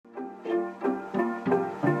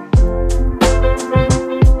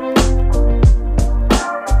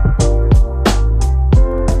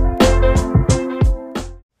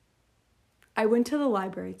went to the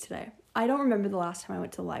library today. I don't remember the last time I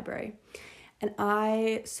went to the library. And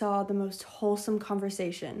I saw the most wholesome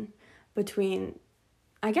conversation between,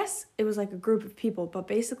 I guess it was like a group of people, but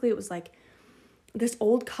basically it was like this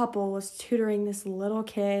old couple was tutoring this little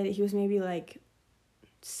kid. He was maybe like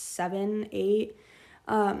 7, 8,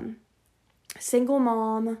 single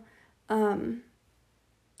mom,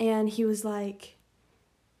 and he was like,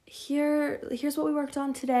 here's what we worked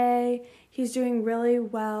on today. He's doing really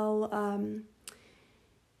well.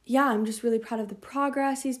 Yeah, I'm just really proud of the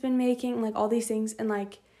progress he's been making, like all these things. And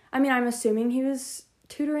like, I mean, I'm assuming he was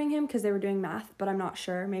tutoring him because they were doing math, but I'm not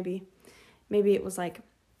sure. Maybe it was like,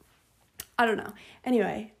 I don't know.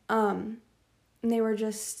 Anyway, and they were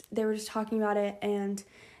just talking about it, and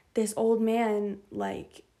this old man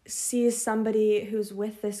like sees somebody who's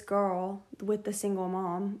with this girl, with the single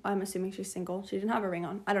mom. I'm assuming she's single. She didn't have a ring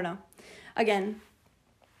on. I don't know. Again,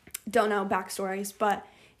 don't know backstories, but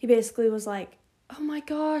he basically was like, oh my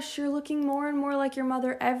gosh, you're looking more and more like your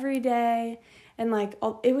mother every day. And like,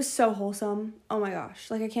 it was so wholesome. Oh my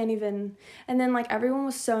gosh. Like I can't even. And then like everyone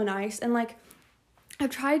was so nice. And like, I've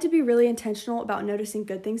tried to be really intentional about noticing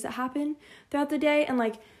good things that happen throughout the day. And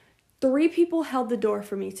like 3 people held the door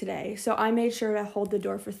for me today. So I made sure to hold the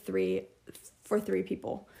door for three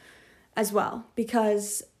people as well,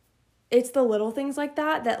 because it's the little things like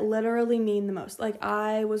that literally mean the most. Like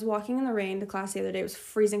I was walking in the rain to class the other day. It was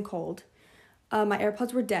freezing cold. My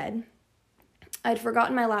AirPods were dead. I'd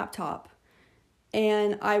forgotten my laptop,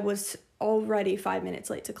 and I was already 5 minutes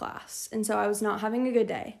late to class. And so I was not having a good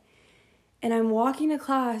day. And I'm walking to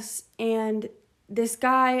class, and this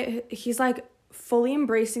guy, he's like fully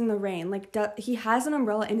embracing the rain. Like he has an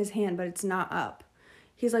umbrella in his hand, but it's not up.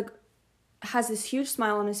 He's like, has this huge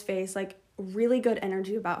smile on his face, like really good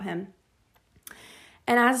energy about him.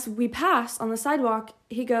 And as we pass on the sidewalk,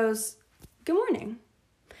 he goes, "Good morning."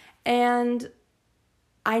 And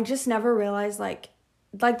I just never realized like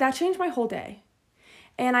that changed my whole day.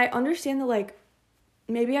 And I understand that like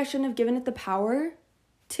maybe I shouldn't have given it the power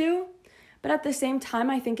to, but at the same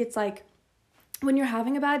time, I think it's like when you're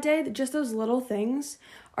having a bad day, just those little things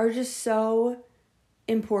are just so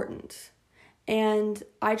important. And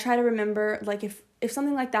I try to remember, like, if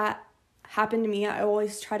something like that happened to me, I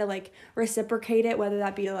always try to like reciprocate it, whether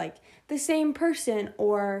that be to like the same person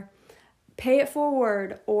or pay it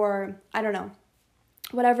forward or I don't know,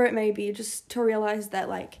 whatever it may be, just to realize that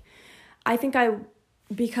like, I think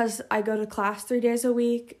because I go to class 3 days a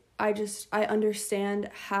week, I understand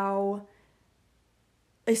how,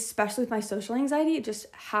 especially with my social anxiety, just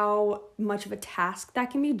how much of a task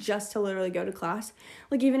that can be just to literally go to class.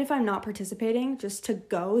 Like even if I'm not participating, just to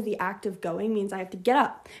go, the act of going means I have to get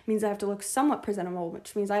up, means I have to look somewhat presentable,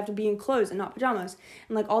 which means I have to be in clothes and not pajamas,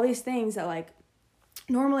 and like all these things that like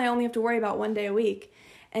normally I only have to worry about 1 day a week,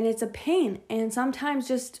 and it's a pain. And sometimes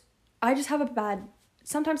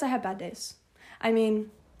sometimes I have bad days. I mean,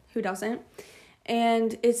 who doesn't?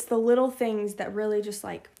 And it's the little things that really just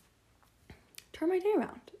like turn my day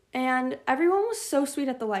around. And everyone was so sweet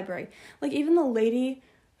at the library. Like even the lady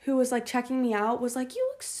who was like checking me out was like, "You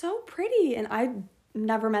look so pretty." And I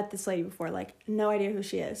never met this lady before, like no idea who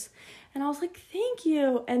she is. And I was like, "Thank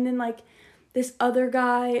you." And then like this other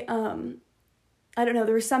guy, I don't know,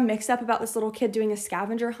 there was some mix up about this little kid doing a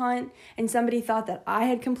scavenger hunt, and somebody thought that I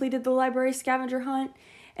had completed the library scavenger hunt.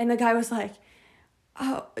 And the guy was like,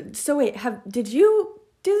 "Oh, so wait, did you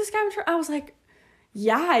do the scavenger?" I was like,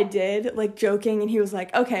 "Yeah, I did," like joking. And he was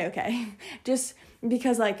like, okay. Just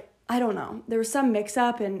because like, I don't know, there was some mix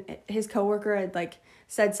up, and his coworker had like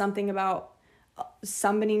said something about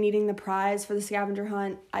somebody needing the prize for the scavenger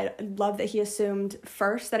hunt. I love that he assumed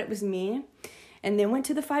first that it was me and then went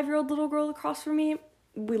to the 5-year-old little girl across from me.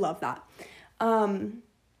 We love that.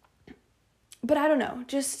 But I don't know,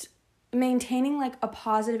 just maintaining like a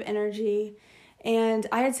positive energy. And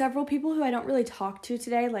I had several people who I don't really talk to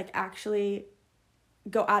today, like actually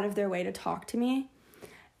go out of their way to talk to me.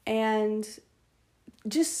 And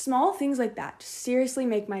just small things like that just seriously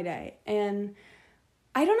make my day. And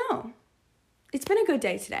I don't know, it's been a good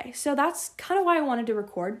day today. So that's kind of why I wanted to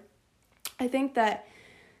record. I think that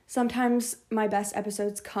sometimes my best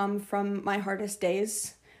episodes come from my hardest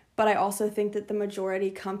days, but I also think that the majority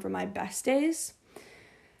come from my best days.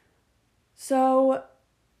 So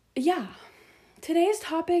yeah, today's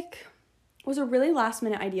topic was a really last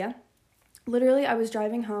minute idea. Literally, I was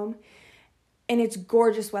driving home and it's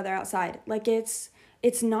gorgeous weather outside. Like it's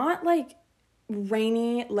not like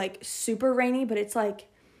rainy, like super rainy, but it's like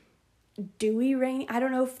dewy rainy. I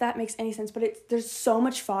don't know if that makes any sense, but there's so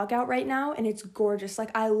much fog out right now and it's gorgeous.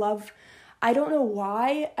 Like I don't know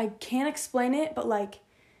why, I can't explain it, but like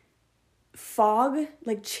fog,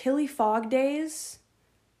 like chilly fog days,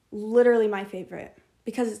 literally my favorite,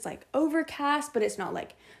 because it's like overcast, but it's not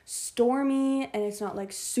like stormy, and it's not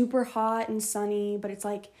like super hot and sunny, but it's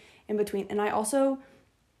like in between. And I also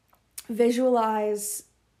visualize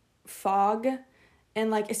fog and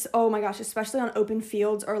like, it's, oh my gosh, especially on open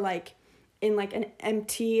fields, or like in like an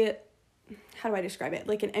empty, how do I describe it?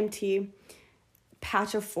 Like an empty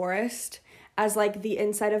patch of forest, as like the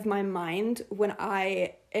inside of my mind when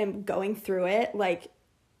I am going through it. Like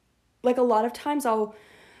a lot of times I'll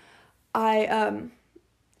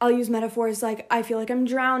use metaphors like, I feel like I'm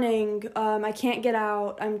drowning, I can't get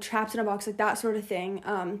out, I'm trapped in a box, like that sort of thing,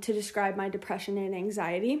 to describe my depression and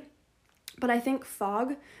anxiety. But I think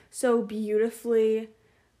fog so beautifully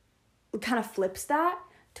kind of flips that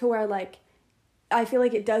to where, like, I feel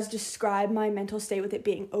like it does describe my mental state, with it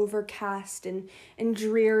being overcast and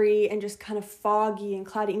dreary and just kind of foggy and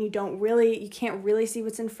cloudy, and you can't really see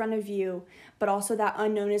what's in front of you, but also that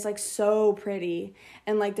unknown is like so pretty,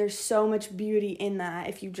 and like there's so much beauty in that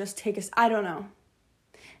if you just take I don't know.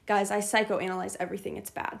 Guys, I psychoanalyze everything,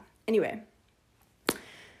 it's bad. Anyway,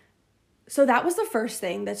 so that was the first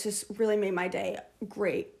thing that's just really made my day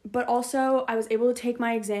great. But also, I was able to take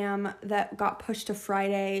my exam that got pushed to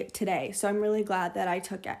Friday today. So I'm really glad that I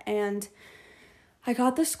took it. And I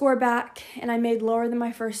got the score back, and I made lower than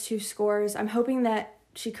my first two scores. I'm hoping that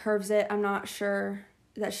she curves it. I'm not sure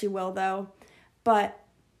that she will, though. But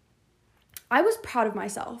I was proud of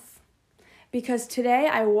myself, because today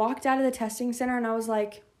I walked out of the testing center and I was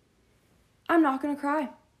like, I'm not going to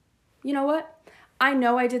cry. You know what? I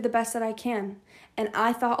know I did the best that I can, and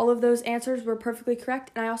I thought all of those answers were perfectly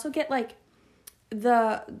correct. And I also get like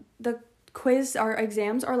the quiz, our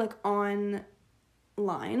exams are like online,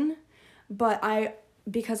 but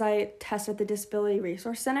because I test at the Disability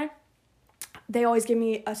Resource Center, they always give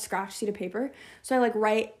me a scratch sheet of paper. So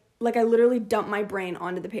I I literally dump my brain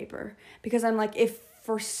onto the paper, because I'm like, if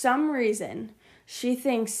for some reason she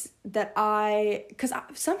thinks that because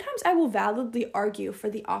sometimes I will validly argue for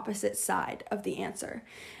the opposite side of the answer.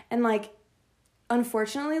 And like,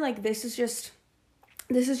 unfortunately, like this is just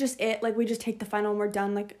it. Like, we just take the final and we're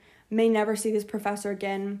done. Like, may never see this professor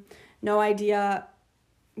again. No idea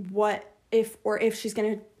if she's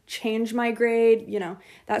going to change my grade,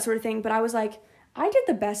 that sort of thing. But I was like, I did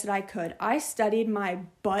the best that I could. I studied my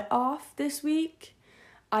butt off this week.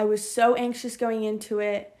 I was so anxious going into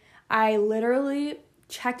it. I literally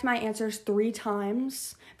checked my answers 3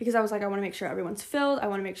 times, because I was like, I want to make sure everyone's filled. I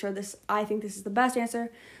want to make sure I think this is the best answer.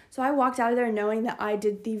 So I walked out of there knowing that I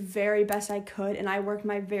did the very best I could, and I worked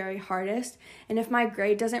my very hardest. And if my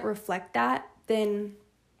grade doesn't reflect that, then,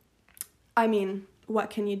 I mean, what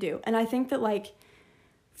can you do? And I think that, like,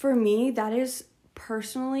 for me, that is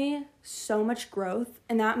personally so much growth,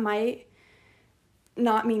 and that might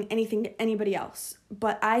not mean anything to anybody else.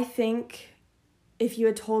 But I think if you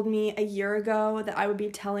had told me a year ago that I would be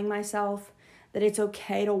telling myself that it's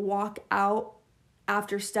okay to walk out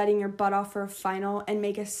after studying your butt off for a final and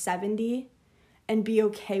make a 70 and be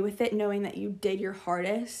okay with it, knowing that you did your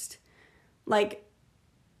hardest, like,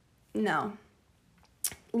 no.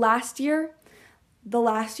 The last year,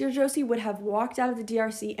 Josie would have walked out of the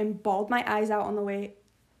DRC and bawled my eyes out on the way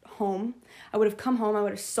home. I would have come home, I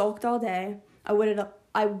would have sulked all day. I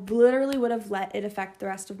literally would have let it affect the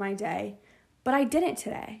rest of my day. But I didn't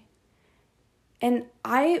today. And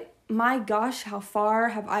my gosh, how far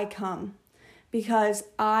have I come? Because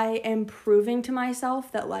I am proving to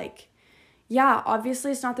myself that, like, yeah,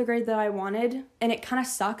 obviously it's not the grade that I wanted. And it kind of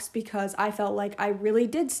sucks, because I felt like I really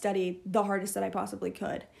did study the hardest that I possibly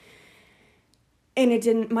could.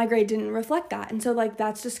 And my grade didn't reflect that. And so, like,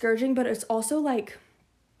 that's discouraging. But it's also, like,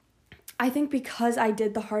 I think because I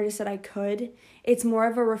did the hardest that I could, it's more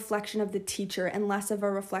of a reflection of the teacher and less of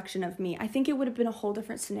a reflection of me. I think it would have been a whole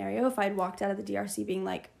different scenario if I had walked out of the DRC being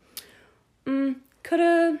like, could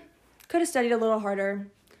have studied a little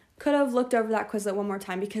harder, could have looked over that Quizlet one more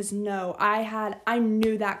time, because no, I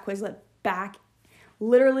knew that Quizlet back,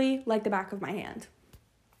 literally like the back of my hand.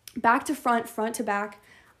 Back to front, front to back,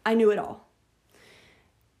 I knew it all.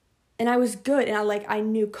 And I was good, and I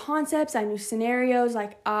knew concepts, I knew scenarios,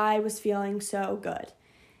 like, I was feeling so good.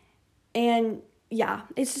 And yeah,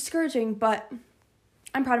 it's discouraging, but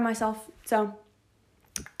I'm proud of myself. So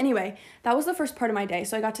anyway, that was the first part of my day.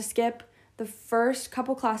 So I got to skip the first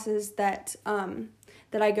couple classes that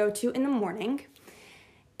I go to in the morning.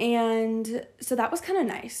 And so that was kind of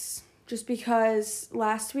nice, just because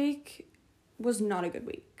last week was not a good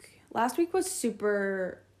week. Last week was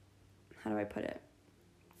super, how do I put it?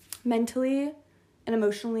 Mentally and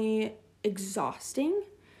emotionally exhausting.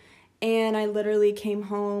 And I literally came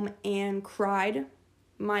home and cried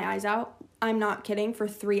my eyes out I'm not kidding, for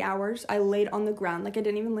 3 hours. I laid on the ground. Like, I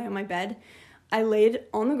didn't even lay on my bed. I laid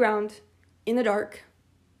on the ground in the dark,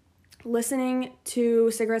 listening to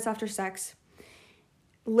Cigarettes After Sex,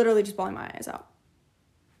 literally just bawling my eyes out.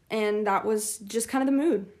 And that was just kind of the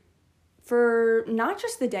mood for not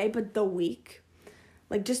just the day, but the week.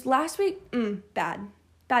 Like, just last week, bad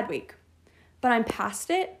week. But I'm past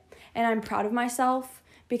it, and I'm proud of myself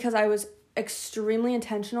because I was extremely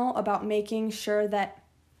intentional about making sure that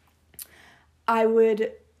I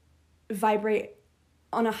would vibrate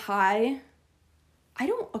on a high.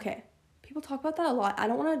 People talk about that a lot. I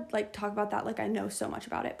don't want to, like, talk about that like I know so much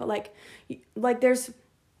about it, but, like there's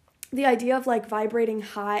the idea of, like, vibrating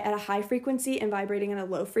high at a high frequency and vibrating at a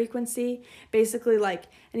low frequency. Basically, like,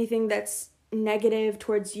 anything that's negative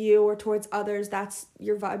towards you or towards others, that's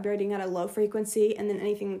you're vibrating at a low frequency. And then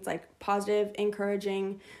anything that's, like, positive,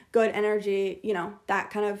 encouraging, good energy, you know, that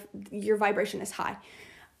kind of, your vibration is high.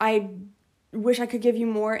 I wish I could give you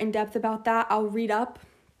more in depth about that. I'll read up,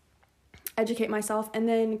 educate myself, and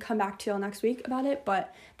then come back to y'all next week about it.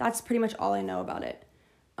 But that's pretty much all I know about it.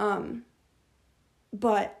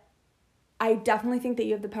 But I definitely think that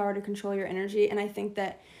you have the power to control your energy, and I think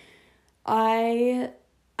that I'm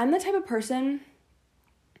the type of person,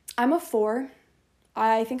 I'm a 4.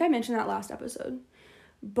 I think I mentioned that last episode,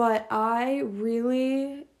 but I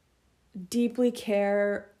really deeply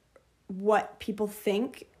care what people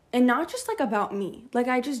think, and not just, like, about me. Like,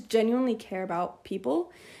 I just genuinely care about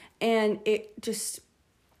people, and it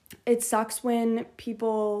sucks when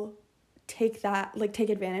people take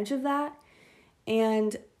advantage of that.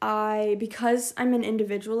 And because I'm an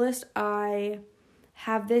individualist, I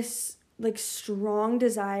have this, like, strong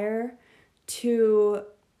desire to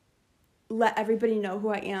let everybody know who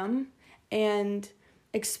I am and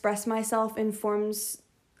express myself in forms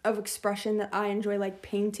of expression that I enjoy, like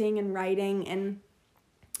painting and writing and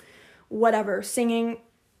whatever, singing,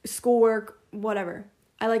 schoolwork, whatever.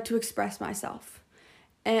 I like to express myself.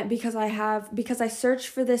 And because I search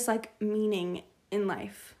for this, like, meaning in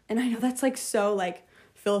life. And I know that's, like, so, like,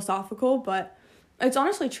 philosophical, but it's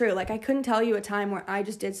honestly true. Like, I couldn't tell you a time where I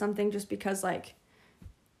just did something just because, like,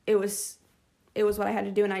 it was what I had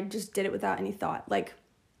to do, and I just did it without any thought. Like,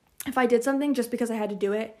 if I did something just because I had to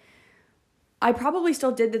do it, I probably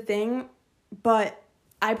still did the thing, but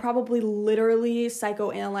I probably literally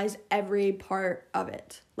psychoanalyzed every part of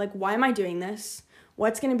it. Like, why am I doing this?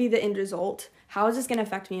 What's going to be the end result? How is this going to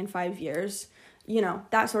affect me in 5 years? You know,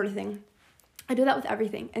 that sort of thing. I do that with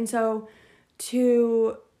everything. And so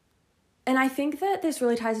and I think that this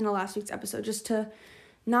really ties into last week's episode, just to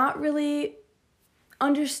not really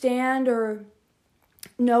understand or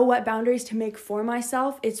know what boundaries to make for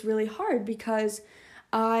myself. It's really hard because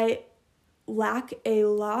I lack a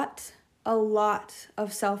lot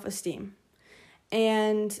of self-esteem.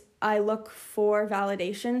 And I look for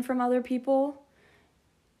validation from other people.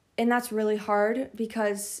 And that's really hard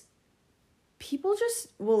because people just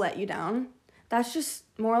will let you down. That's just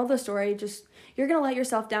moral of the story. Just, you're going to let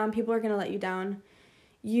yourself down. People are going to let you down.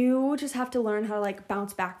 You just have to learn how to, like,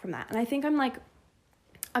 bounce back from that. And I think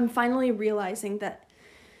I'm finally realizing that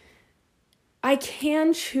I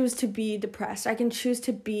can choose to be depressed. I can choose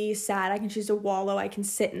to be sad. I can choose to wallow. I can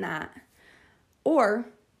sit in that. Or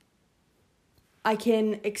I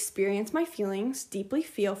can experience my feelings, deeply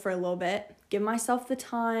feel for a little bit, give myself the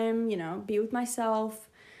time, you know, be with myself,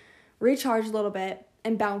 recharge a little bit,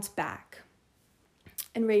 and bounce back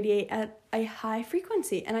and radiate at a high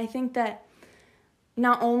frequency. And I think that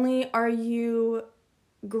not only are you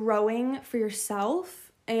growing for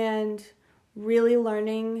yourself and really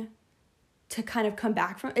learning to kind of come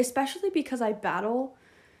back from, especially because I battle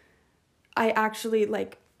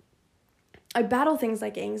things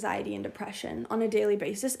like anxiety and depression on a daily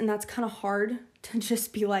basis, and that's kind of hard to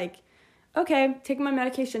just be like, okay, taking my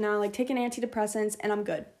medication now, like, taking antidepressants, and I'm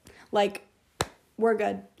good. Like, we're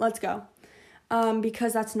good. Let's go.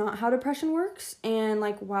 Because that's not how depression works. And,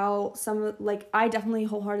 like, while I definitely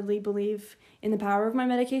wholeheartedly believe in the power of my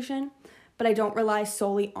medication, but I don't rely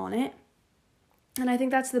solely on it. And I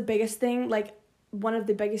think that's the biggest thing. Like, one of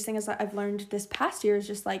the biggest things that I've learned this past year is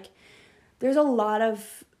just, like, there's a lot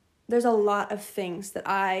of things that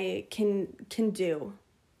I can do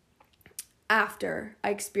after I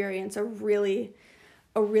experience a really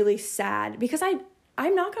sad, because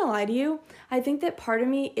I'm not going to lie to you, I think that part of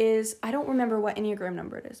me is, I don't remember what Enneagram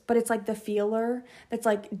number it is, but it's, like, the feeler that's,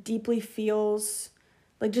 like, deeply feels.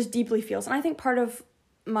 And I think part of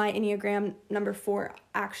my Enneagram number 4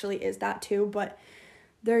 actually is that too, but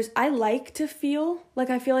I like to feel, like,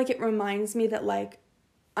 I feel like it reminds me that, like,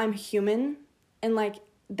 I'm human, and, like,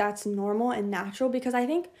 that's normal and natural, because I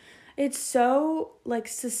think it's so, like,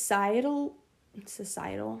 societal,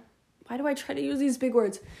 why do I try to use these big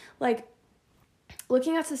words? Like,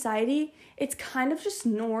 looking at society, it's kind of just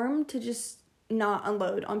norm to just not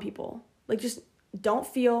unload on people. Like, just don't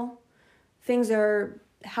feel things are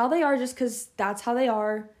how they are just because that's how they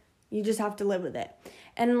are. You just have to live with it.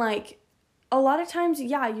 And, like, a lot of times,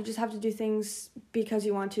 yeah, you just have to do things because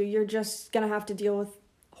you want to. You're just gonna have to deal with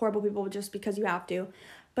horrible people just because you have to.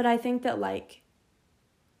 But I think that, like,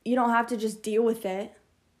 you don't have to just deal with it.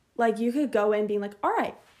 Like, you could go in being like, all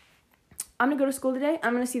right, I'm gonna go to school today.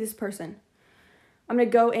 I'm gonna see this person. I'm gonna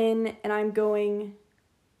go in and I'm going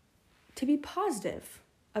to be positive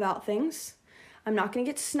about things. I'm not gonna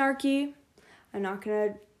get snarky. I'm not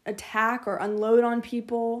gonna attack or unload on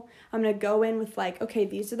people. I'm gonna go in with, like, okay,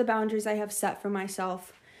 these are the boundaries I have set for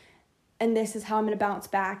myself, and this is how I'm gonna bounce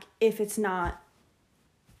back if it's not,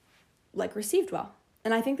 like, received well.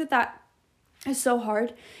 And I think that that is so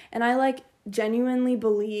hard. And I, like, genuinely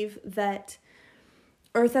believe that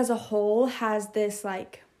Earth as a whole has this,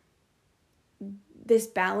 like, this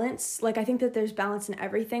balance. Like, I think that there's balance in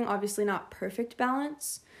everything. Obviously not perfect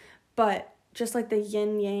balance, but just like the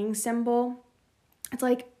yin yang symbol, it's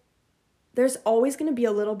like there's always going to be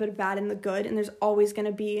a little bit of bad in the good, and there's always going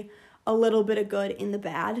to be a little bit of good in the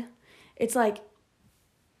bad. It's like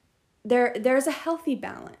there's a healthy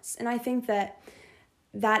balance, and I think that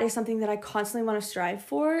that is something that I constantly want to strive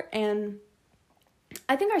for, and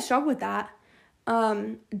I think I struggle with that.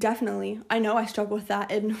 Definitely. I know I struggle with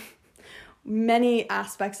that in many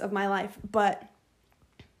aspects of my life, but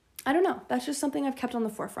I don't know. That's just something I've kept on the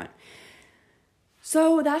forefront.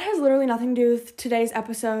 So that has literally nothing to do with today's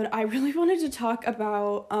episode. I really wanted to talk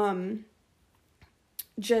about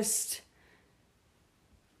just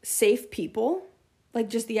safe people, like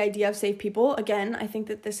just the idea of safe people. Again, I think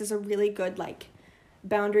that this is a really good, like,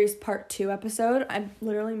 boundaries part 2 episode. I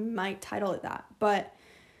literally might title it that, but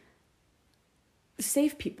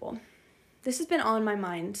safe people. This has been on my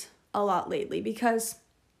mind a lot lately because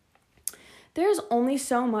there's only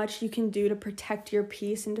so much you can do to protect your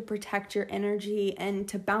peace and to protect your energy and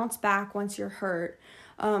to bounce back once you're hurt,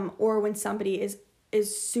 or when somebody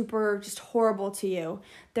is super just horrible to you.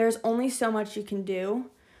 There's only so much you can do.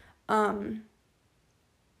 And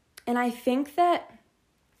I think that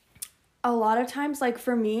a lot of times, like,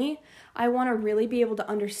 for me, I want to really be able to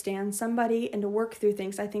understand somebody and to work through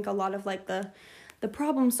things. I think a lot of, like, the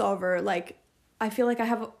problem solver, like, I feel like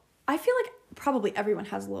probably everyone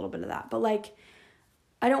has a little bit of that, but, like,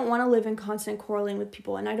 I don't want to live in constant quarreling with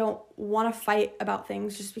people, and I don't want to fight about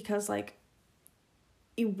things just because, like,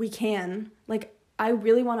 we can. Like, I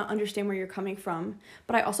really want to understand where you're coming from,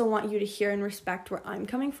 but I also want you to hear and respect where I'm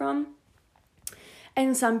coming from.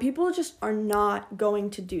 And some people just are not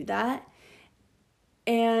going to do that.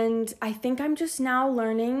 And I think I'm just now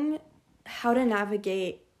learning how to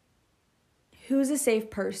navigate who's a safe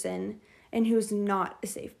person and who's not a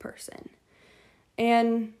safe person.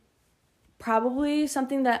 And probably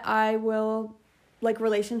something that I will, like,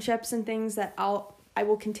 relationships and things that I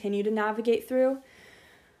will continue to navigate through.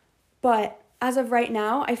 But as of right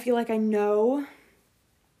now, I feel like I know,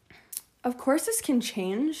 of course this can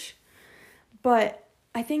change, but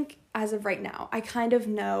I think as of right now, I kind of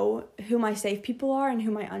know who my safe people are and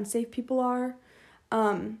who my unsafe people are,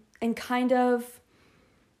 and kind of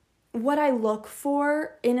what I look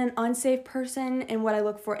for in an unsafe person and what I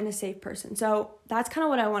look for in a safe person. So that's kind of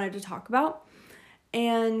what I wanted to talk about.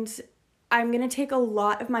 And I'm going to take a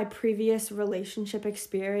lot of my previous relationship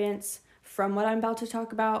experience from what I'm about to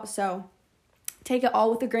talk about. So take it all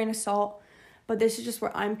with a grain of salt. But this is just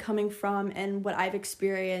where I'm coming from and what I've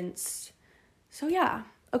experienced. So yeah,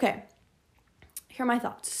 okay. Here are my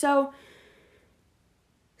thoughts. So,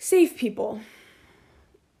 safe people.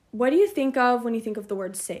 What do you think of when you think of the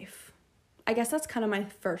word safe? I guess that's kind of my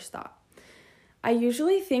first thought. I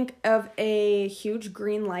usually think of a huge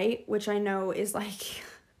green light, which I know is like,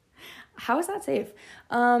 how is that safe?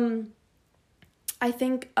 I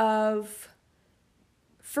think of,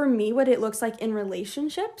 for me, what it looks like in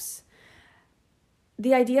relationships.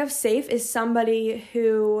 The idea of safe is somebody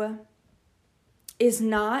who is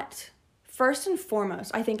not, first and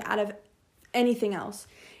foremost, I think out of anything else,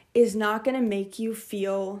 is not going to make you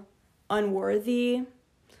feel unworthy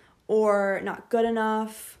or not good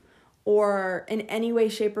enough or in any way,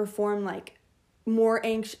 shape, or form, like, more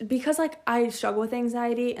anxious. Because, like, I struggle with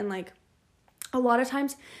anxiety, and, like, a lot of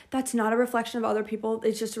times that's not a reflection of other people.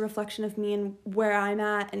 It's just a reflection of me and where I'm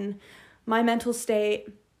at and my mental state,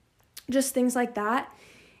 just things like that.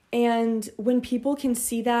 And when people can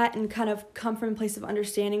see that and kind of come from a place of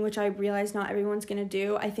understanding, which I realize not everyone's going to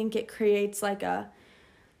do, I think it creates, like,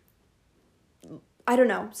 I don't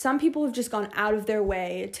know, some people have just gone out of their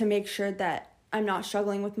way to make sure that I'm not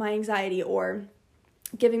struggling with my anxiety or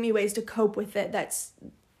giving me ways to cope with it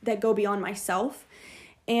that go beyond myself.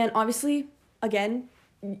 And obviously, again,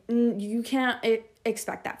 you can't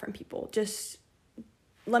expect that from people. Just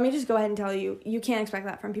let me just go ahead and tell you, you can't expect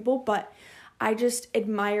that from people, but I just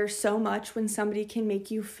admire so much when somebody can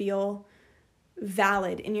make you feel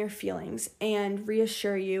valid in your feelings and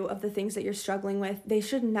reassure you of the things that you're struggling with. They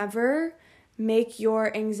should never make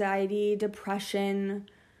your anxiety, depression,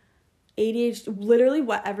 ADHD, literally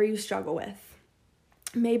whatever you struggle with.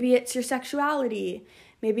 Maybe it's your sexuality,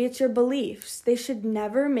 maybe it's your beliefs. They should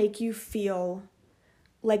never make you feel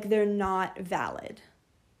like they're not valid.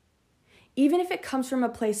 Even if it comes from a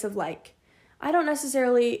place of like, I don't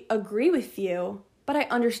necessarily agree with you, but I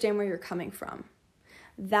understand where you're coming from.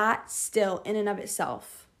 That still, in and of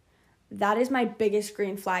itself, that is my biggest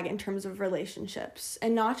green flag in terms of relationships.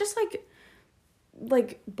 And not just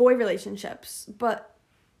like boy relationships, but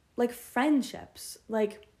like friendships.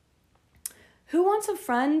 Like, who wants a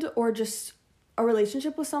friend or just a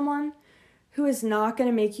relationship with someone who is not going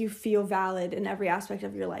to make you feel valid in every aspect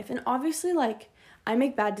of your life? And obviously, like, I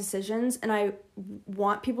make bad decisions and I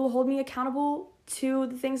want people to hold me accountable to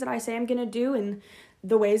the things that I say I'm going to do and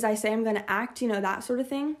the ways I say I'm going to act, that sort of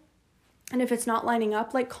thing. And if it's not lining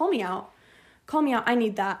up, like, call me out. I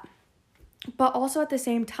need that. But also at the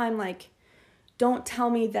same time, like, don't tell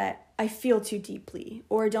me that I feel too deeply,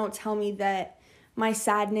 or don't tell me that my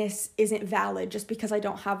sadness isn't valid just because I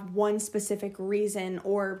don't have one specific reason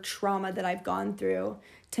or trauma that I've gone through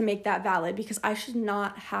to make that valid, because I should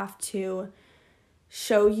not have to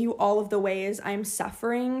show you all of the ways I'm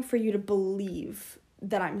suffering for you to believe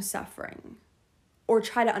that I'm suffering or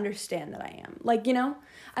try to understand that I am. Like,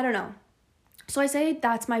 I don't know. So I say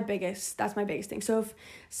that's my biggest thing. So if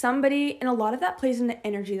somebody, and a lot of that plays into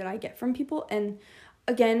energy that I get from people, and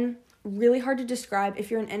again, really hard to describe. If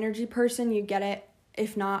you're an energy person, you get it.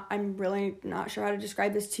 If not, I'm really not sure how to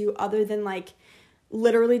describe this to you other than like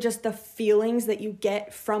literally just the feelings that you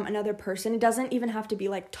get from another person. It doesn't even have to be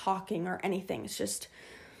like talking or anything. It's just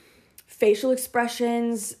facial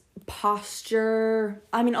expressions, posture.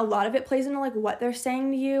 I mean, a lot of it plays into like what they're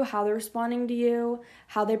saying to you, how they're responding to you,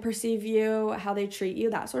 how they perceive you, how they treat you,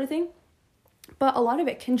 that sort of thing. But a lot of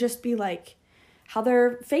it can just be like how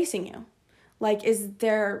they're facing you. Like, is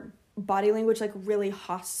their body language like really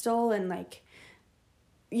hostile and like,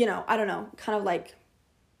 I don't know, kind of like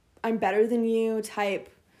I'm better than you type,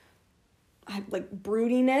 like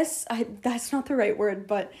broodiness. That's not the right word,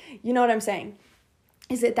 but you know what I'm saying.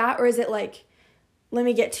 Is it that, or is it like, let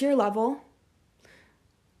me get to your level.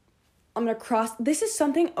 I'm going to cross. This is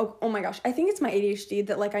something, oh my gosh, I think it's my ADHD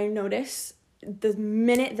that like I notice the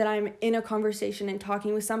minute that I'm in a conversation and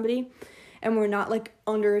talking with somebody and we're not like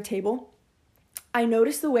under a table. I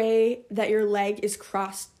notice the way that your leg is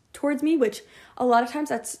crossed towards me, which a lot of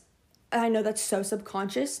times I know that's so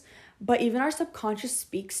subconscious, but even our subconscious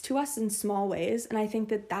speaks to us in small ways. And I think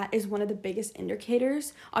that is one of the biggest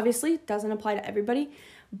indicators. Obviously, it doesn't apply to everybody,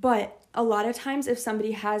 but a lot of times if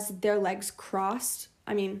somebody has their legs crossed,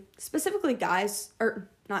 I mean, specifically guys, or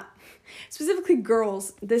not, specifically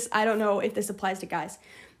girls, I don't know if this applies to guys,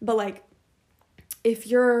 but like if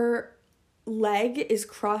your leg is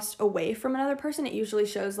crossed away from another person, it usually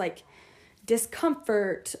shows like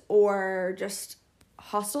discomfort or just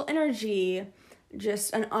hostile energy,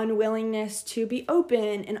 just an unwillingness to be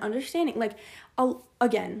open and understanding. Like,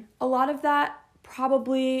 again, a lot of that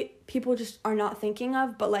probably people just are not thinking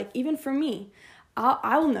of, but like even for me,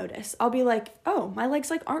 I will notice. I'll be like, oh, my legs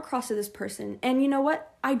like aren't crossed to this person, and you know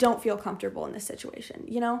what? I don't feel comfortable in this situation,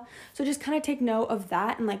 So just kind of take note of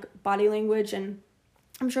that and like body language. And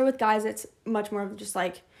I'm sure with guys, it's much more of just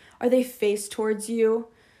like, are they faced towards you?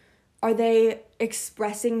 Are they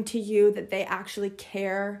expressing to you that they actually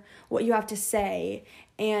care what you have to say?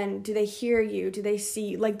 And do they hear you? Do they see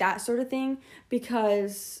you? Like that sort of thing?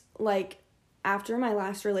 Because like after my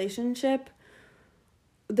last relationship,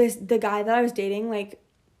 the guy that I was dating, like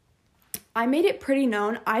I made it pretty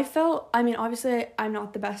known. Obviously I'm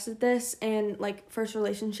not the best at this, and like first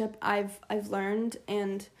relationship I've learned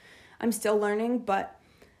and I'm still learning, but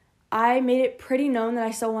I made it pretty known that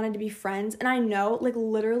I still wanted to be friends. And I know, like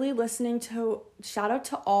literally shout out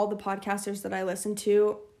to all the podcasters that I listen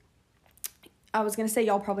to. I was going to say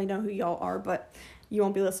y'all probably know who y'all are, but you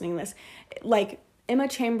won't be listening to this. Like Emma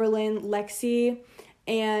Chamberlain, Lexi,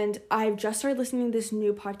 and I've just started listening to this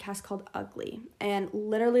new podcast called Ugly and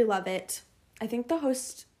literally love it. I think the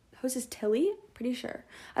host is Tilly, pretty sure.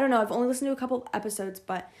 I don't know, I've only listened to a couple episodes,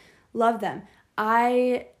 but love them.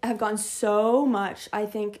 I have gotten so much, I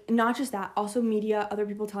think, not just that, also media, other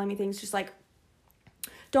people telling me things, just like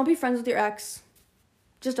don't be friends with your ex.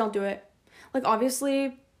 Just don't do it. Like,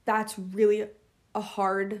 obviously, that's really a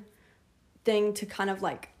hard thing to kind of,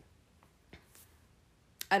 like,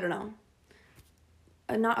 I don't know,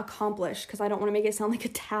 not accomplish, because I don't want to make it sound like a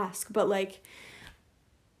task, but, like,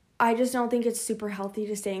 I just don't think it's super healthy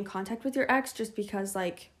to stay in contact with your ex just because,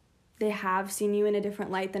 like, they have seen you in a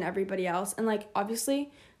different light than everybody else. And, like,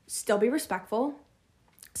 obviously, still be respectful,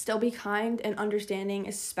 still be kind and understanding,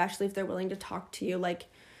 especially if they're willing to talk to you. Like,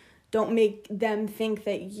 don't make them think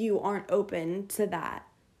that you aren't open to that.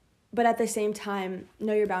 But at the same time,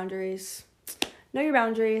 know your boundaries. Know your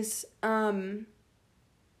boundaries.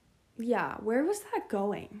 Yeah, where was that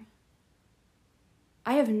going?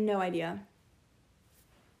 I have no idea.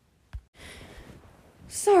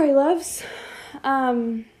 Sorry, loves.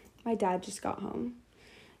 My dad just got home,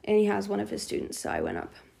 and he has one of his students, so I went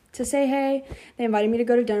up to say hey. They invited me to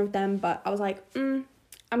go to dinner with them, but I was like,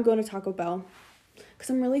 I'm going to Taco Bell, because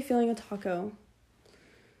I'm really feeling a taco.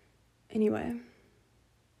 Anyway,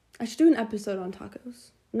 I should do an episode on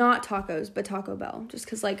tacos. Not tacos, but Taco Bell, just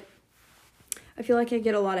because, like, I feel like I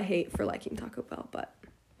get a lot of hate for liking Taco Bell, but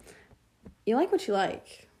you like what you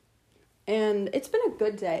like. And it's been a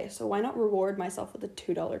good day, so why not reward myself with a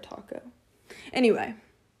 $2 taco? Anyway,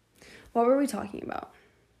 what were we talking about?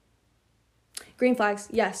 Green flags,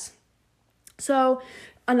 yes. So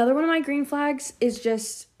another one of my green flags is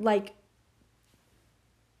just, like,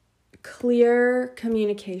 clear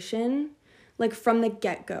communication, like, from the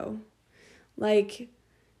get-go. Like,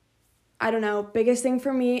 I don't know, biggest thing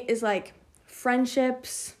for me is, like,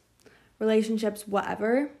 friendships, relationships,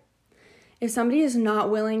 whatever. If somebody is not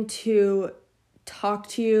willing to talk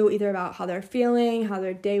to you either about how they're feeling, how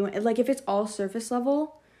their day went, like, if it's all surface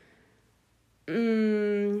level,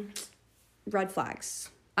 red flags.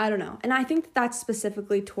 I don't know. And I think that's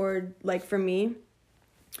specifically toward, like, for me,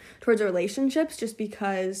 towards relationships, just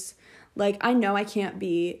because, like, I know I can't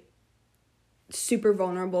be super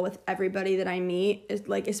vulnerable with everybody that I meet,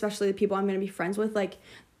 like, especially the people I'm going to be friends with. Like,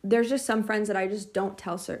 there's just some friends that I just don't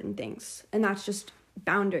tell certain things, and that's just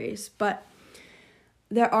boundaries. But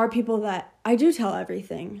there are people that I do tell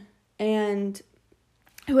everything, and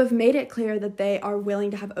who have made it clear that they are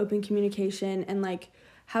willing to have open communication and, like,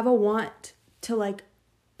 have a want to, like,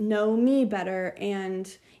 know me better.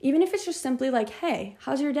 And even if it's just simply like, hey,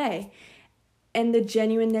 how's your day? And the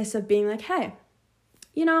genuineness of being like, hey,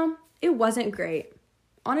 you know, it wasn't great.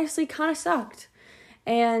 Honestly, kind of sucked.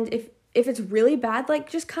 And if it's really bad, like,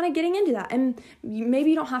 just kind of getting into that. And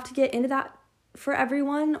maybe you don't have to get into that for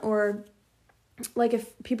everyone, or, like,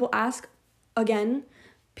 if people ask, again,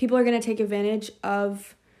 people are going to take advantage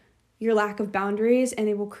of your lack of boundaries, and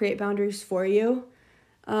they will create boundaries for you.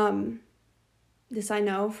 This I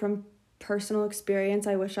know from personal experience.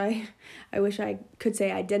 I wish I could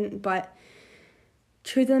say I didn't, but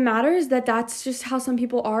truth of the matter is that that's just how some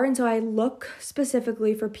people are. And so I look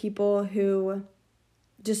specifically for people who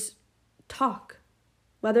just talk,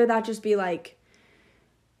 whether that just be, like,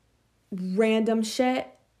 random shit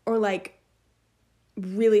or, like,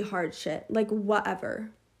 really hard shit, like,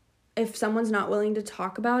 whatever. If someone's not willing to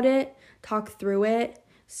talk about it, talk through it,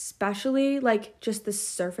 especially, like, just the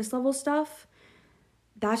surface level stuff,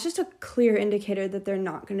 that's just a clear indicator that they're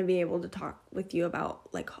not going to be able to talk with you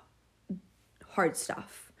about, like, hard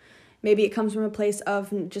stuff. Maybe it comes from a place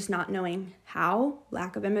of just not knowing how,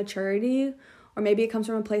 lack of immaturity, or maybe it comes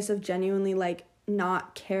from a place of genuinely, like,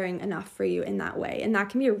 not caring enough for you in that way. And that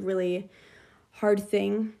can be a really hard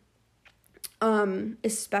thing,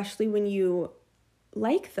 especially when you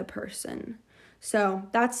like the person. So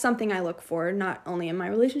that's something I look for, not only in my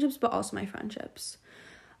relationships, but also my friendships.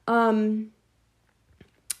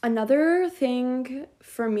 Another thing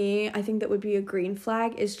for me, I think that would be a green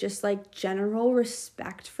flag, is just, like, general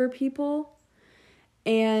respect for people.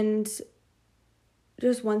 And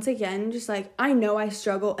just, once again, just, like, I know I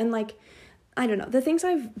struggle, and, like, I don't know, the things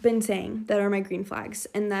I've been saying that are my green flags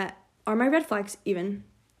and that are my red flags even,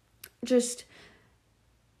 just,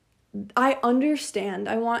 I understand.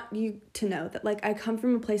 I want you to know that, like, I come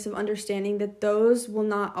from a place of understanding that those will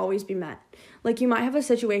not always be met. Like, you might have a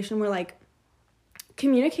situation where, like,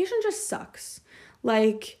 communication just sucks.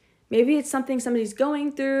 Like, maybe it's something somebody's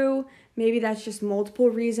going through. Maybe that's just multiple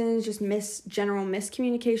reasons, just general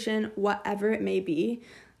miscommunication, whatever it may be.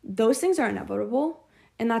 Those things are inevitable,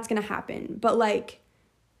 and that's going to happen. But, like,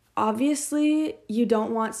 obviously, you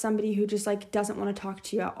don't want somebody who just, like, doesn't want to talk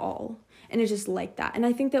to you at all, and it's just like that. And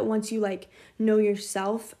I think that once you, like, know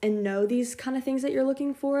yourself and know these kind of things that you're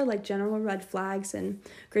looking for, like general red flags and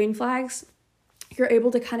green flags, you're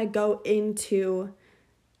able to kind of go into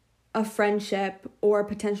a friendship or a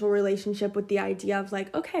potential relationship with the idea of,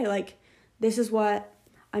 like, okay, like, this is what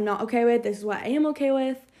I'm not okay with, this is what I am okay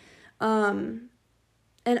with. And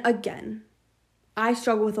again, I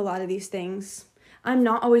struggle with a lot of these things. I'm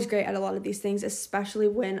not always great at a lot of these things, especially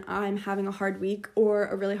when I'm having a hard week or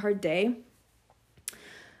a really hard day.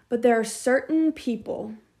 But there are certain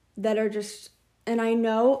people that are just, and I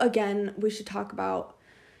know, again, we should talk about,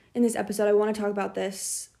 in this episode, I want to talk about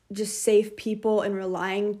this, just safe people and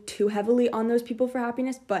relying too heavily on those people for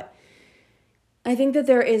happiness. But I think that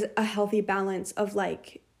there is a healthy balance of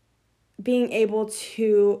like being able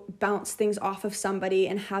to bounce things off of somebody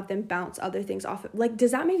and have them bounce other things off of, like,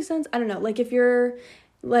 does that make sense? I don't know. Like, if you're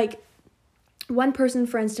like one person,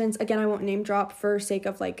 for instance, again, I won't name drop for sake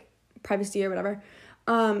of like privacy or whatever.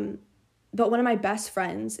 But one of my best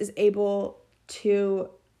friends is able to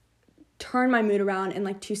turn my mood around in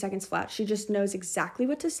like 2 seconds flat. She just knows exactly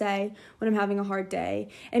what to say when I'm having a hard day.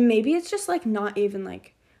 And maybe it's just like not even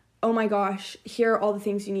like, oh my gosh, here are all the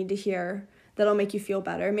things you need to hear that'll make you feel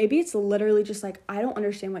better. Maybe it's literally just like, I don't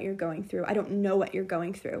understand what you're going through. I don't know what you're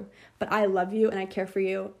going through, but I love you and I care for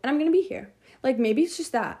you and I'm going to be here. Like, maybe it's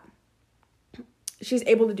just that. She's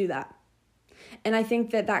able to do that. And I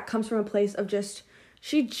think that that comes from a place of just,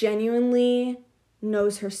 she genuinely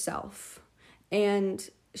knows herself. And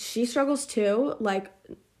she struggles too. Like,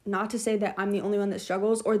 not to say that I'm the only one that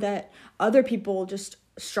struggles or that other people just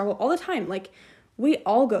struggle all the time. Like, we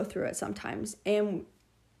all go through it sometimes. And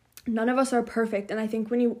none of us are perfect. And I think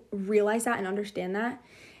when you realize that and understand that,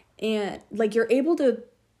 and like, you're able to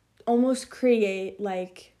almost create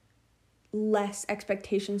like less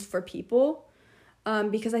expectations for people,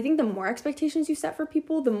 because I think the more expectations you set for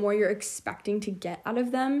people, the more you're expecting to get out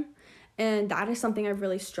of them. And that is something I've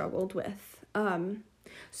really struggled with.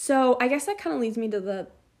 So I guess that kind of leads me to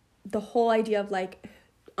the whole idea of like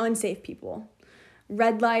unsafe people,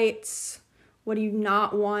 red lights. What do you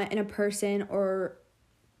not want in a person, or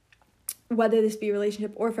whether this be a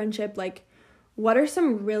relationship or friendship? Like, what are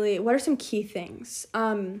some key things?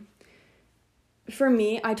 For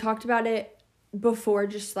me, I talked about it before,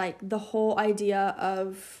 just like the whole idea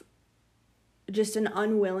of just an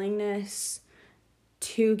unwillingness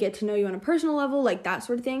to get to know you on a personal level, like that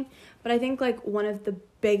sort of thing. But I think like one of the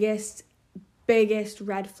biggest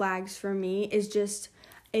red flags for me is just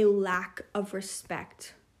a lack of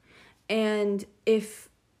respect. And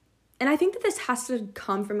I think that this has to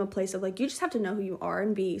come from a place of like, you just have to know who you are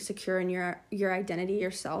and be secure in your identity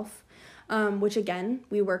yourself, which again,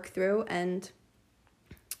 we work through. And,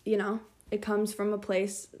 you know, it comes from a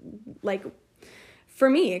place, like, for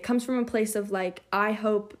me, it comes from a place of like, I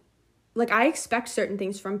expect certain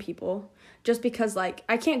things from people, just because like,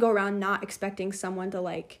 I can't go around not expecting someone to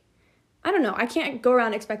like, I don't know, I can't go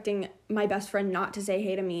around expecting my best friend not to say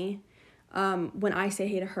hey to me when I say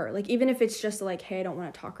hey to her. Like, even if it's just like, hey, I don't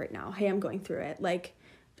want to talk right now. Hey, I'm going through it. Like,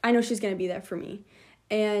 I know she's going to be there for me.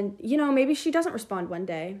 And, you know, maybe she doesn't respond one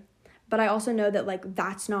day, but I also know that like,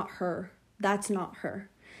 that's not her.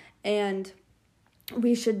 And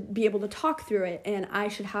we should be able to talk through it, and I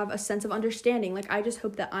should have a sense of understanding. Like, I just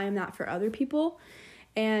hope that I am that for other people.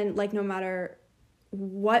 And like, no matter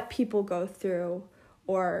what people go through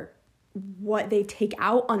or what they take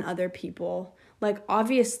out on other people, like,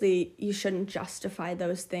 obviously you shouldn't justify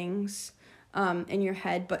those things in your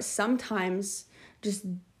head, but sometimes just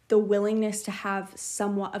the willingness to have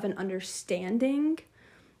somewhat of an understanding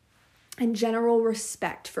and general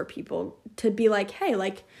respect for people, to be like, hey,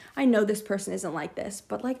 like, I know this person isn't like this,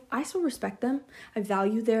 but like, I still respect them. I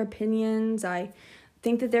value their opinions. I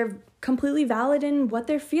think that they're completely valid in what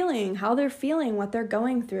they're feeling, how they're feeling, what they're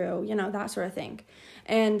going through, you know, that sort of thing.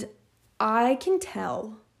 And I can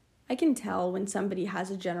tell when somebody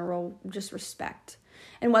has a general just respect,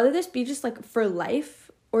 and whether this be just like for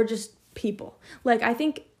life or just people. Like, I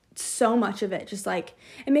think so much of it just like,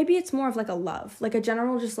 and maybe it's more of like a love, like a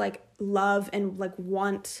general just like love and like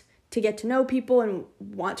want to get to know people and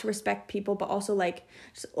want to respect people, but also like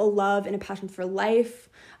just a love and a passion for life.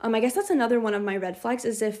 I guess that's another one of my red flags,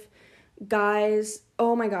 is if guys,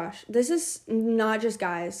 oh my gosh, this is not just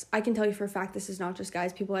guys. I can tell you for a fact this is not just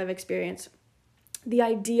guys, people I've experienced. The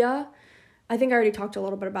idea, I think I already talked a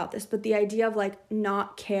little bit about this, but the idea of like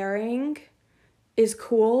not caring is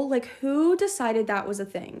cool. Like, who decided that was a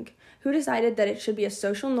thing? Who decided that it should be a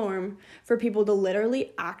social norm for people to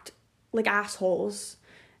literally act like assholes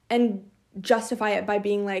and justify it by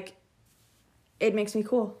being like, it makes me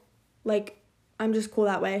cool. Like, I'm just cool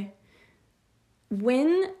that way.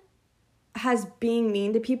 When has being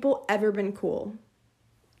mean to people ever been cool?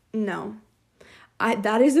 No.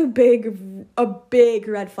 That is a big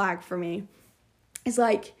red flag for me. It's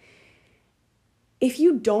like, if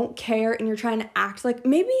you don't care and you're trying to act like,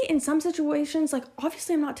 maybe in some situations, like,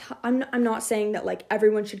 obviously I'm not saying that like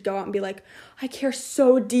everyone should go out and be like, I care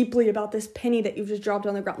so deeply about this penny that you've just dropped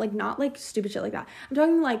on the ground. Like, not like stupid shit like that. I'm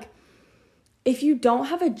talking like, if you don't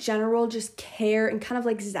have a general just care and kind of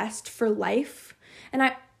like zest for life,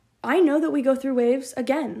 and I know that we go through waves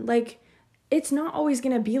again, like, it's not always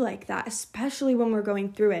going to be like that, especially when we're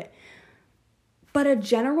going through it. But a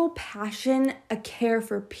general passion, a care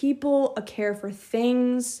for people, a care for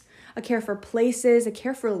things, a care for places, a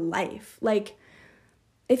care for life. Like,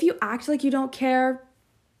 if you act like you don't care,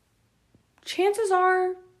 chances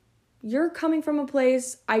are you're coming from a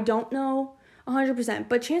place, I don't know 100%,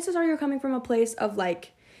 but chances are you're coming from a place of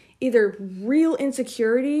like either real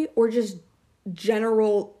insecurity or just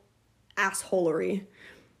general assholery.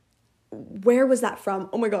 Where was that from?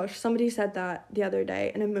 Oh my gosh, somebody said that the other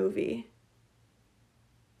day in a movie.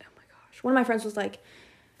 One of my friends was like,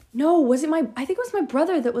 no, I think it was my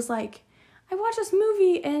brother that was like, I watched this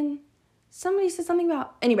movie and somebody said something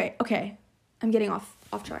about, anyway, okay, I'm getting off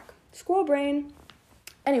track. Squirrel brain.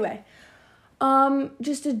 Anyway,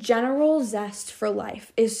 just a general zest for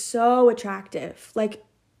life is so attractive. Like,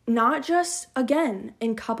 not just, again,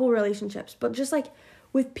 in couple relationships, but just like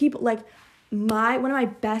with people, like one of my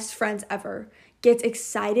best friends ever gets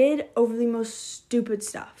excited over the most stupid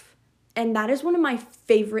stuff. And that is one of my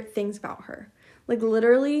favorite things about her. Like,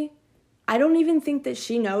 literally, I don't even think that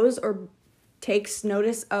she knows or takes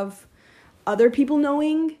notice of other people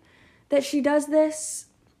knowing that she does this.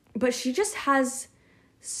 But she just has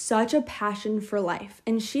such a passion for life.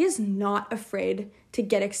 And she is not afraid to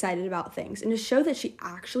get excited about things and to show that she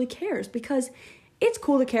actually cares, because it's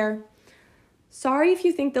cool to care. Sorry if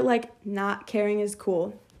you think that, like, not caring is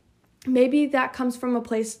cool. Maybe that comes from a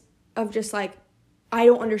place of just, like, I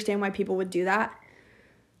don't understand why people would do that.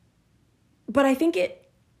 But I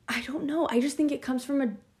don't know. I just think it comes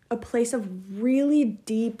from a place of really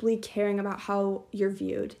deeply caring about how you're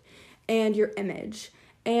viewed and your image.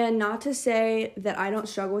 And not to say that I don't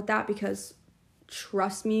struggle with that, because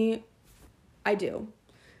trust me, I do.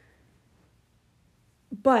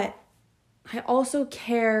 But I also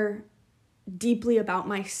care deeply about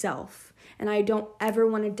myself. And I don't ever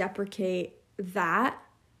want to deprecate that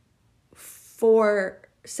for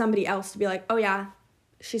somebody else to be like, oh yeah,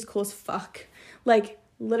 she's cool as fuck. Like,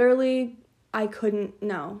 literally, I couldn't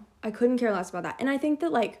care less about that. And I think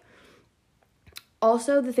that, like,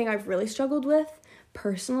 also the thing I've really struggled with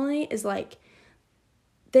personally is like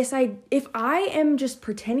this, if I am just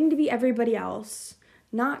pretending to be everybody else,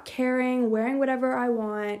 not caring, wearing whatever I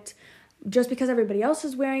want, just because everybody else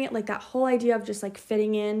is wearing it, like that whole idea of just like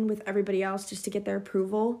fitting in with everybody else just to get their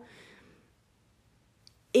approval,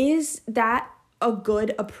 is that a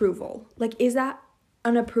good approval? Like, is that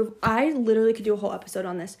an approval? I literally could do a whole episode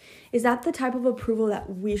on this. Is that the type of approval that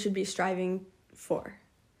we should be striving for?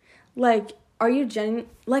 Like, are you genuine?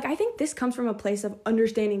 Like, I think this comes from a place of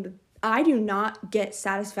understanding that I do not get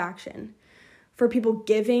satisfaction for people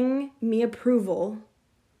giving me approval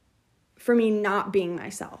for me not being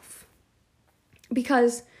myself.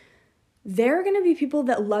 Because there are going to be people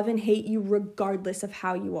that love and hate you regardless of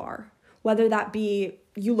how you are. Whether that be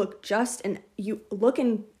you look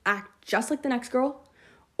and act just like the next girl,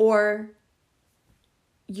 or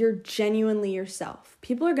you're genuinely yourself.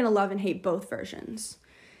 People are going to love and hate both versions.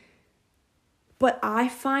 But I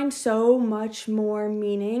find so much more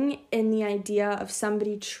meaning in the idea of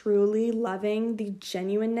somebody truly loving the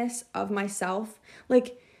genuineness of myself.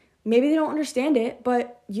 Like, maybe they don't understand it,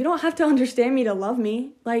 but you don't have to understand me to love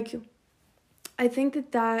me. Like, I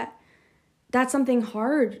think that's something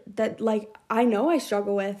hard that, like, I know I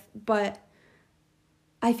struggle with, but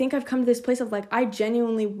I think I've come to this place of, like, I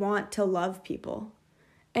genuinely want to love people.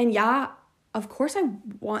 And yeah, of course I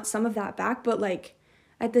want some of that back, but, like,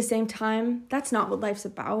 at the same time, that's not what life's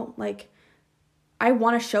about. Like, I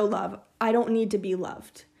want to show love. I don't need to be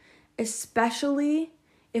loved. Especially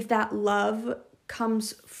if that love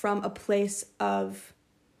comes from a place of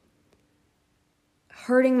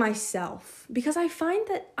hurting myself, because I find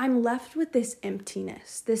that I'm left with this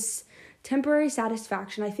emptiness, this temporary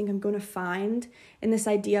satisfaction I think I'm going to find in this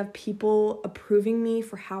idea of people approving me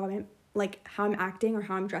for how I'm acting or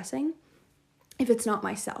how I'm dressing, if it's not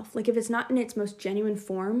myself. Like, if it's not in its most genuine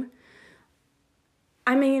form.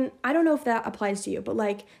 I mean, I don't know if that applies to you, but,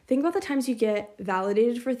 like, think about the times you get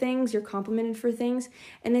validated for things, you're complimented for things,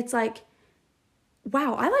 and it's like,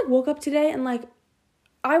 wow, I, like, woke up today and, like,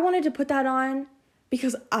 I wanted to put that on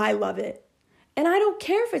because I love it. And I don't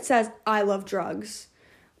care if it says I love drugs.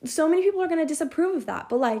 So many people are going to disapprove of that.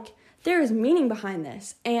 But, like, there is meaning behind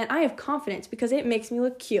this, and I have confidence because it makes me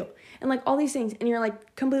look cute, and like all these things, and you're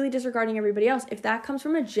like completely disregarding everybody else. If that comes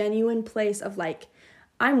from a genuine place of like,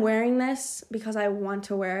 I'm wearing this because I want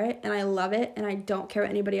to wear it and I love it and I don't care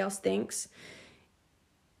what anybody else thinks,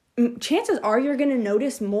 chances are you're going to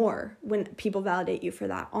notice more when people validate you for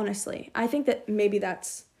that, honestly. I think that maybe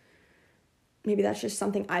that's just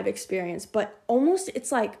something I've experienced, but almost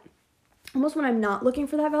when I'm not looking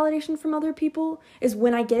for that validation from other people is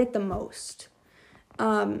when I get it the most.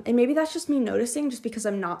 And maybe that's just me noticing just because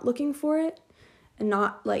I'm not looking for it and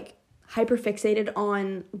not like hyper fixated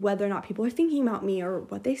on whether or not people are thinking about me or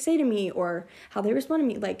what they say to me or how they respond to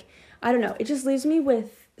me. Like, I don't know. It just leaves me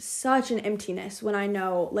with such an emptiness when I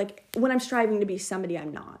know, like, when I'm striving to be somebody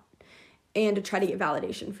I'm not and to try to get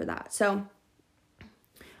validation for that. So,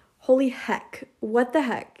 holy heck, what the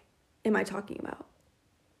heck am I talking about?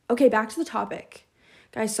 Okay, back to the topic.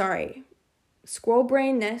 Guys, sorry. Squirrel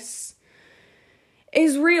brainness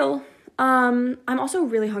is real. I'm also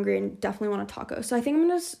really hungry and definitely want a taco. So I think I'm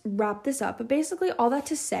going to wrap this up. But basically, all that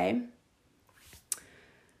to say,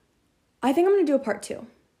 I think I'm going to do a part 2.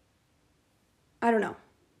 I don't know.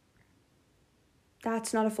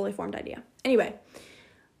 That's not a fully formed idea. Anyway,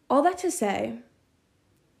 all that to say,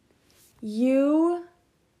 you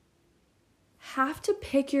have to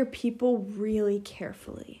pick your people really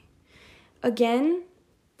carefully. Again,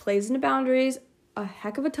 plays into boundaries a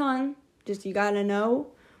heck of a ton. Just you gotta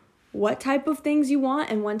know what type of things you want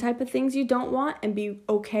and what type of things you don't want and be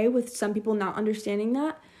okay with some people not understanding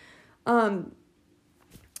that.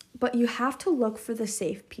 But you have to look for the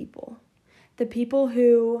safe people. The people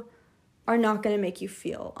who are not going to make you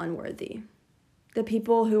feel unworthy. The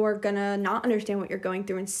people who are going to not understand what you're going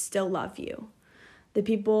through and still love you. The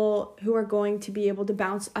people who are going to be able to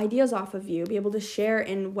bounce ideas off of you, be able to share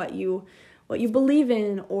in what you believe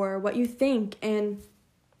in or what you think. And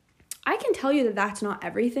I can tell you that that's not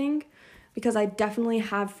everything, because I definitely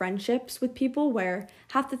have friendships with people where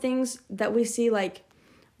half the things that we see, like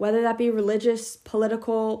whether that be religious,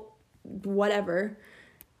 political, whatever,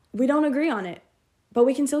 we don't agree on it, but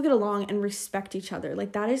we can still get along and respect each other.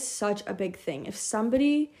 Like, that is such a big thing. If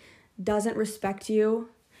somebody doesn't respect you,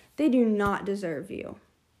 they do not deserve you.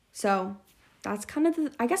 So that's kind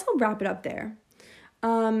of I guess I'll wrap it up there.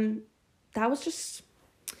 That was just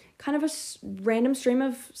kind of a random stream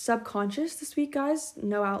of subconscious this week, guys.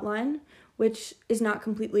 No outline, which is not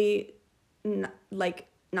completely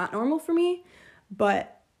not normal for me,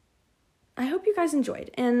 but I hope you guys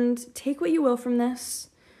enjoyed and take what you will from this.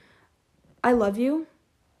 I love you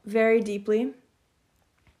very deeply,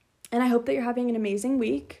 and I hope that you're having an amazing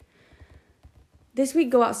week. This week,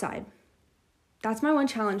 go outside. That's my one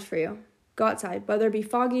challenge for you. Go outside, whether it be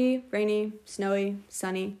foggy, rainy, snowy,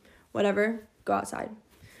 sunny, whatever, go outside.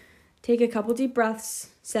 Take a couple deep breaths,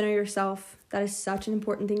 center yourself. That is such an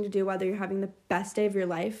important thing to do, whether you're having the best day of your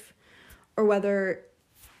life or whether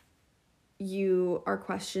you are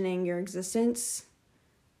questioning your existence.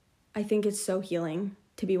 I think it's so healing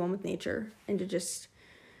to be one with nature and to just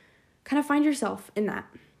kind of find yourself in that.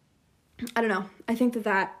 I don't know. I think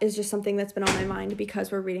that is just something that's been on my mind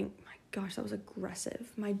because we're reading. My gosh, that was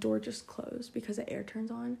aggressive. My door just closed because the air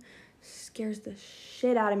turns on. Scares the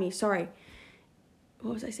shit out of me. Sorry.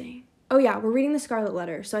 What was I saying? Oh yeah, we're reading The Scarlet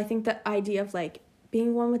Letter. So I think the idea of like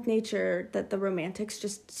being one with nature that the romantics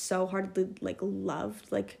just so heartedly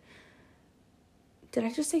loved. Did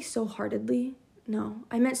I just say so heartedly? No,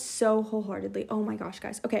 I meant so wholeheartedly. Oh my gosh,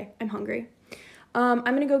 guys. Okay, I'm hungry. I'm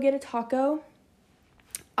gonna go get a taco.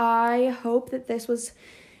 I hope that this was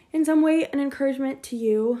in some way an encouragement to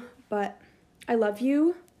you, but I love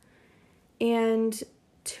you, and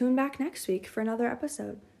tune back next week for another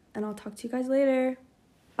episode, and I'll talk to you guys later.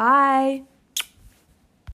 Bye.